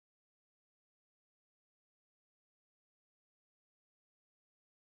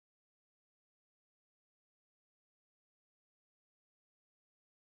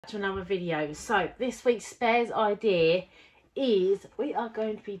to another video. So this week's spares idea is we are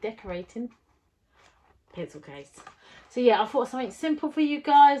going to be decorating pencil case. So yeah, I thought something simple for you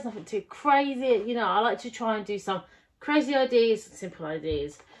guys, nothing too crazy. You know, I like to try and do some crazy ideas and simple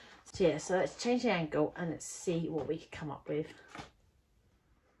ideas. So yeah, so let's change the angle and let's see what we can come up with.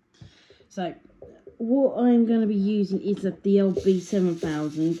 So what I'm going to be using is the old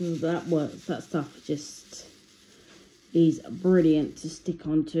B7000, because that works, that stuff just is brilliant to stick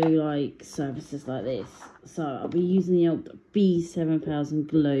onto like surfaces like this. So I'll be using the old B7000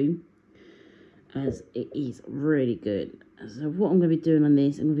 glue, as it is really good. So what I'm going to be doing on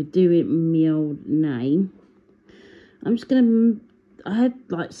this, I'm going to be doing my old name. I'm just going to, I had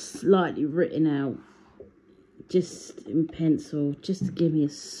like slightly written out just in pencil, just to give me a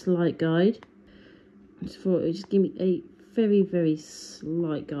slight guide. I just thought it would just give me a very, very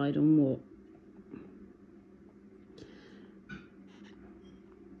slight guide on what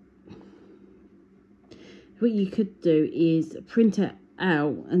you could do is print it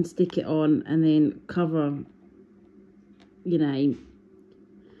out and stick it on and then cover your name.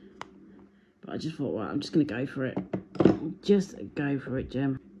 But I just thought, right, I'm just going to go for it. Just go for it,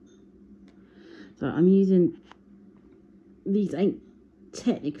 Gem. So I'm using, these ain't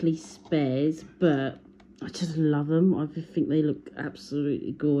technically spares, but I just love them. I think they look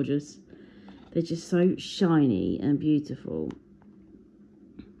absolutely gorgeous. They're just so shiny and beautiful.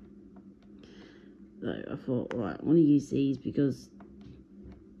 So I thought, right, I want to use these because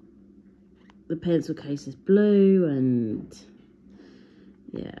the pencil case is blue, and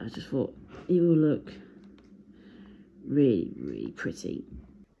yeah, I just thought it will look really, really pretty.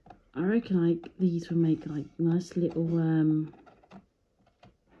 I reckon like these will make like nice little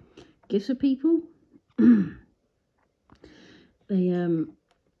gifts for people. They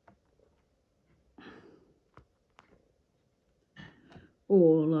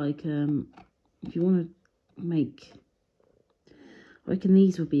or like if you want to make, I reckon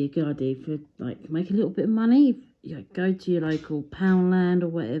these would be a good idea for like make a little bit of money. If you go to your local Poundland or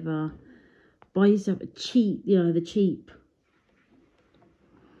whatever, buy yourself a cheap, you know, the cheap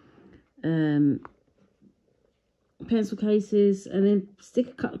pencil cases, and then stick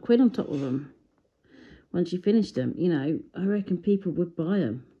a couple of quid on top of them once you finish them. You know, I reckon people would buy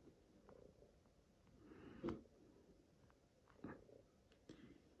them.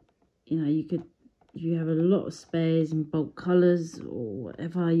 You know, you could, if you have a lot of spares in bulk colours or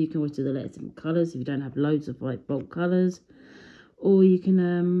whatever, you can always do the letters in colours if you don't have loads of like bulk colours. Or you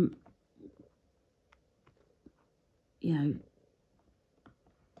can you know,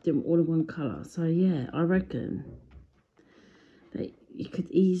 do them all in one colour. So yeah, I reckon that you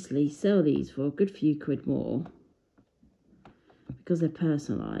could easily sell these for a good few quid more, because they're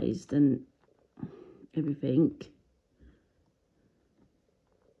personalised and everything.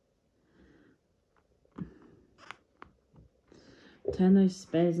 Turn those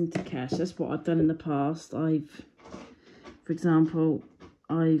spares into cash. That's what I've done in the past. For example,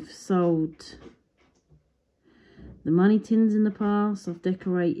 I've sold the money tins in the past. I've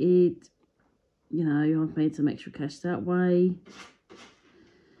decorated, you know, I've made some extra cash that way.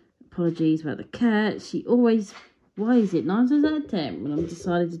 Apologies about the cat. She always, why is it 9 times out of 10 when I've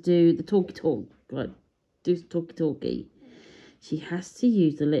decided to do the talky talk, like do talky talky, she has to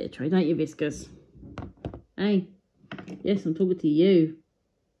use the litter tray, don't you, Viscous? Hey, yes, I'm talking to you.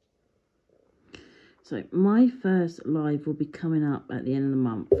 So my first live will be coming up at the end of the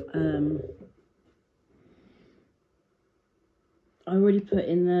month. I already put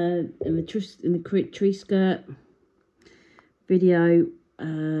in the tree skirt video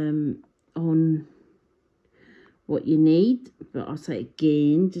on what you need, but I'll say it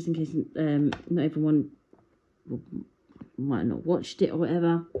again just in case not everyone might not watched it or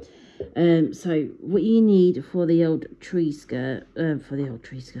whatever. So what you need for the old tree skirt,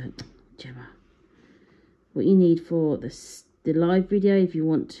 Gemma, what you need for the live video, if you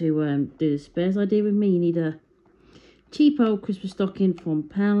want to do the spares idea with me, you need a cheap old Christmas stocking from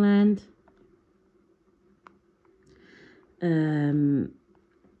Poundland.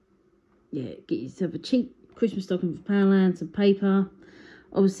 Yeah, get yourself a cheap Christmas stocking from Poundland, some paper,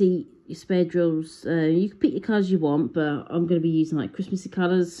 obviously your spare drills. You can pick your colours you want, but I'm going to be using like Christmassy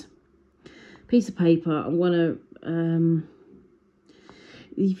colours. Piece of paper. I'm going to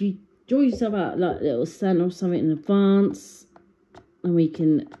if you draw yourself out like a little Santa or something in advance, and we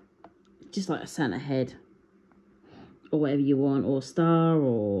can just like a Santa head or whatever you want, or a star,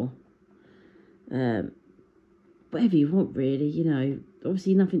 or whatever you want really, you know.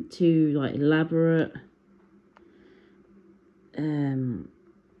 Obviously nothing too like elaborate. I'm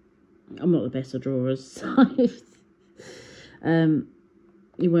not the best of drawers, so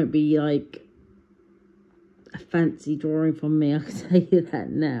it won't be like a fancy drawing from me, I can tell you that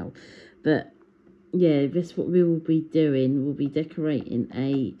now. But yeah, this what we will be doing. We'll be decorating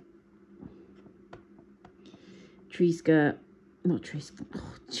a tree skirt. Not tree skirt.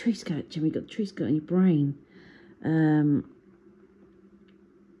 Oh, tree skirt, Jimmy. You got tree skirt in your brain.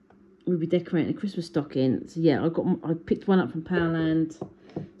 We'll be decorating a Christmas stocking. So yeah, I picked one up from Powerland.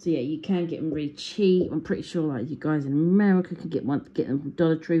 So yeah, you can get them really cheap. I'm pretty sure like you guys in America can get them from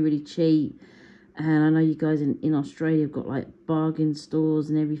Dollar Tree really cheap. And I know you guys in Australia have got like bargain stores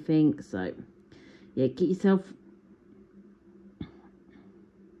and everything. So yeah, get yourself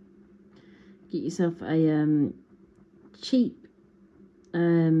a cheap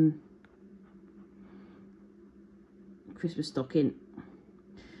Christmas stocking.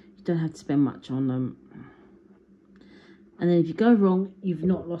 You don't have to spend much on them. And then if you go wrong, you've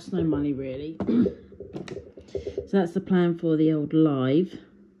not lost no money really. So that's the plan for the old live.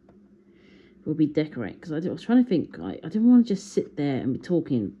 We'll be decorating, because I was trying to think, I didn't want to just sit there and be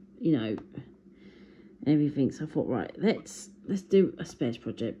talking, you know, everything. So I thought, right, let's do a spares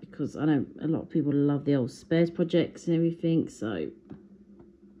project, because I know a lot of people love the old spares projects and everything. So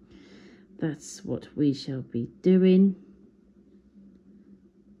that's what we shall be doing.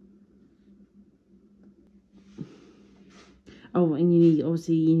 Oh, and you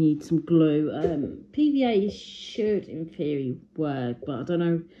need some glue. PVA should in theory work, but I don't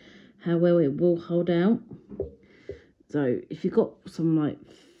know how well it will hold out. So if you've got some like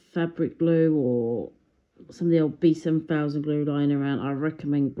fabric glue or some of the old B7000 glue lying around, I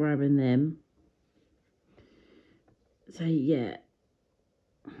recommend grabbing them. So yeah,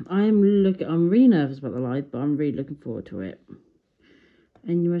 I'm really nervous about the live, but I'm really looking forward to it.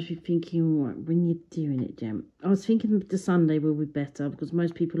 And you must be thinking, right, when you're doing it, Jem? I was thinking the Sunday will be better, because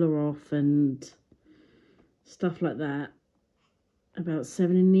most people are off and stuff like that. About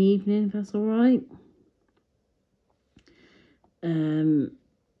 7 in the evening, if that's all right.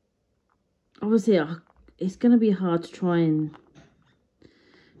 Obviously, it's going to be hard to try and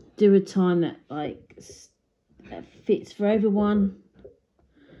do a time that that fits for everyone.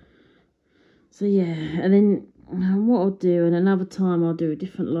 So yeah, and then what I'll do, and another time I'll do a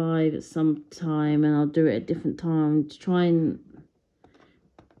different live at some time, and I'll do it at a different time to try and,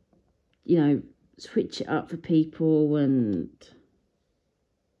 you know, switch it up for people. And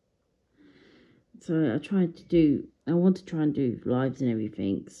so I want to try and do lives and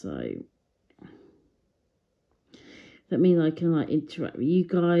everything, so that means I can like interact with you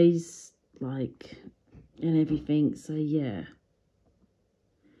guys, like, and everything. So yeah,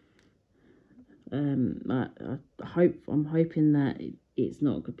 I'm hoping that it's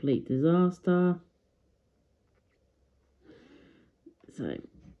not a complete disaster. So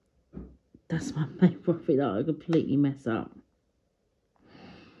that's my main worry, that I completely mess up.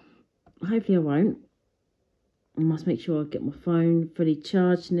 Hopefully I won't. I must make sure I get my phone fully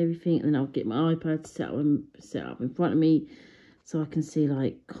charged and everything, and then I'll get my iPad set up in front of me so I can see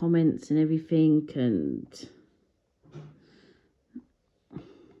like comments and everything. And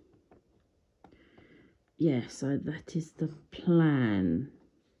yeah, so that is the plan.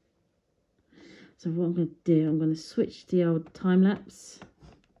 So what I'm going to do, I'm going to switch the old time lapse,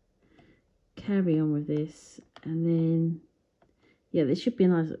 carry on with this, and then yeah, this should be a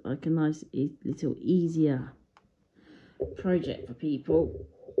nice little easier project for people.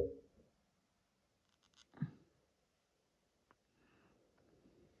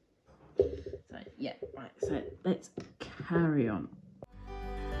 So yeah, right, so let's carry on.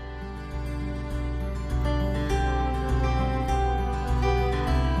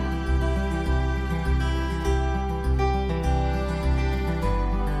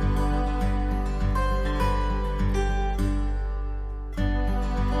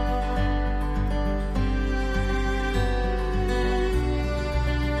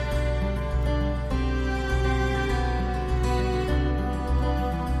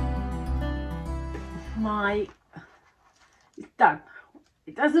 It's done.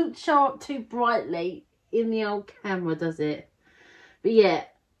 It doesn't show up too brightly in the old camera, does it? But yeah,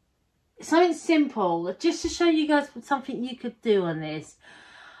 something simple, just to show you guys something you could do on this.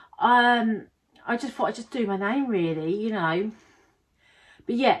 I just thought I'd just do my name, really, you know.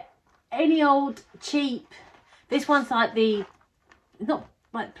 But yeah, any old cheap, this one's like not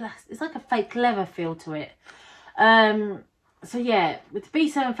like plastic, it's like a fake leather feel to it. So yeah, with the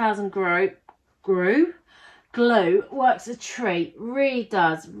B7000 glue works a treat, really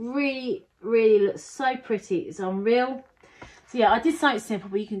does, really looks so pretty, it's unreal. So yeah, I did something simple,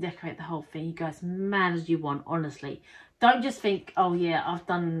 but you can decorate the whole thing, you guys, mad as you want, honestly. Don't just think, oh yeah, I've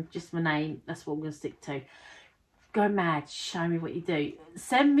done just my name, that's what I'm going to stick to. go mad. Show me what you do.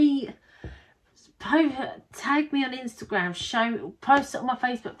 Send me, tag me on Instagram. Post it on my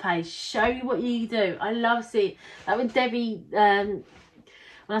Facebook page. Show me what you do. I love seeing that with Debbie. When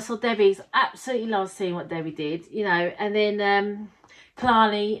I saw Debbie's, absolutely love seeing what Debbie did. You know, and then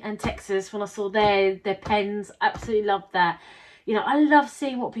Killarney and Texas, when I saw their pens, absolutely loved that. You know, I love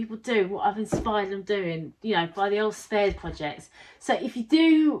seeing what people do, what I've inspired them doing, you know, by the old spares projects. So if you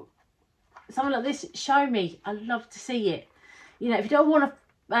do something like this, show me. I'd love to see it. You know, if you don't want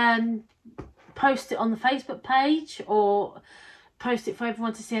to post it on the Facebook page or post it for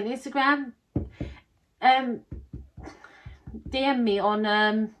everyone to see on Instagram, DM me on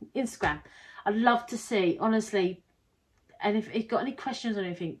Instagram. I'd love to see, honestly. And if you've got any questions or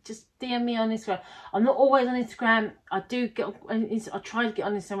anything, just DM me on Instagram. I'm not always on Instagram. I try to get on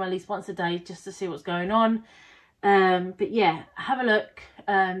Instagram at least once a day just to see what's going on. But yeah, have a look.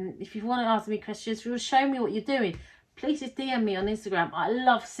 If you want to ask me questions, if you want to show me what you're doing, please just DM me on Instagram. I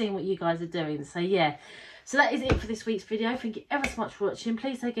love seeing what you guys are doing. So yeah, so that is it for this week's video. Thank you ever so much for watching.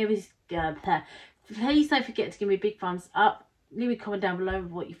 Please don't forget to give me a big thumbs up. Leave me a comment down below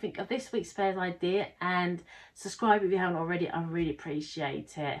what you think of this week's spares idea, and subscribe if you haven't already. I really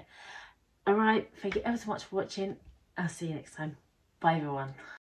appreciate it. Alright, thank you ever so much for watching. I'll see you next time. Bye everyone.